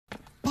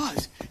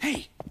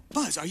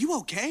Buzz, are you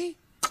okay?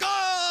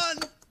 Gone!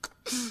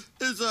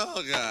 It's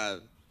all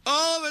gone.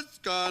 All of it's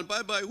gone.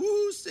 Bye-bye.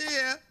 Woo, see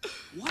ya.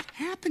 What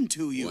happened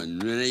to you? One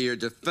minute you're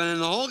defending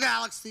the whole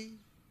galaxy,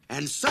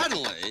 and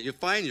suddenly you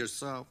find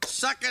yourself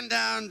sucking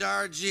down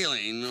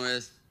Darjeeling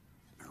with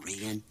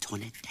Marie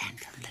Antoinette and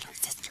her little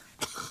sister.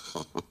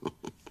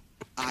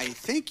 I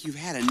think you've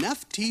had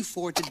enough tea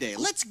for today.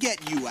 Let's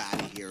get you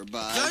out of here,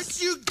 Buzz.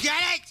 Don't you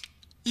get it?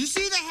 You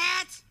see the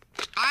hat?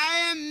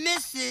 I am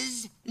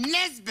Mrs.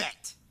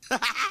 Nesbit.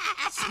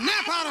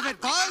 Snap out of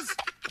it, Buzz!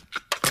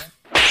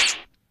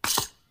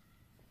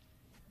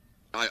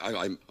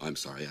 I'm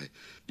sorry.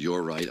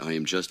 You're right. I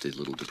am just a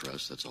little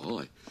depressed. That's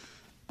all.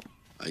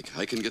 I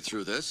can get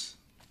through this.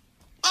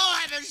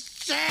 Oh, I'm a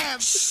sham!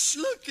 Shh,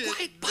 look at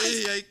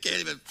me. I can't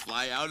even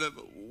fly out of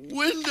a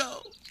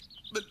window.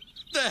 But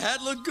the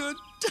hat looked good.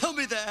 Tell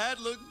me the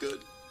hat looked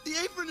good. The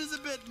apron is a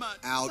bit much.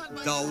 Out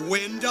the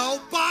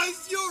window,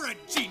 Buzz! You're a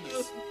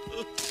genius!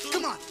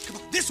 Come on,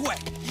 this way!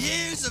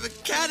 Years of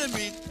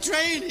academy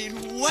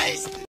training wasted.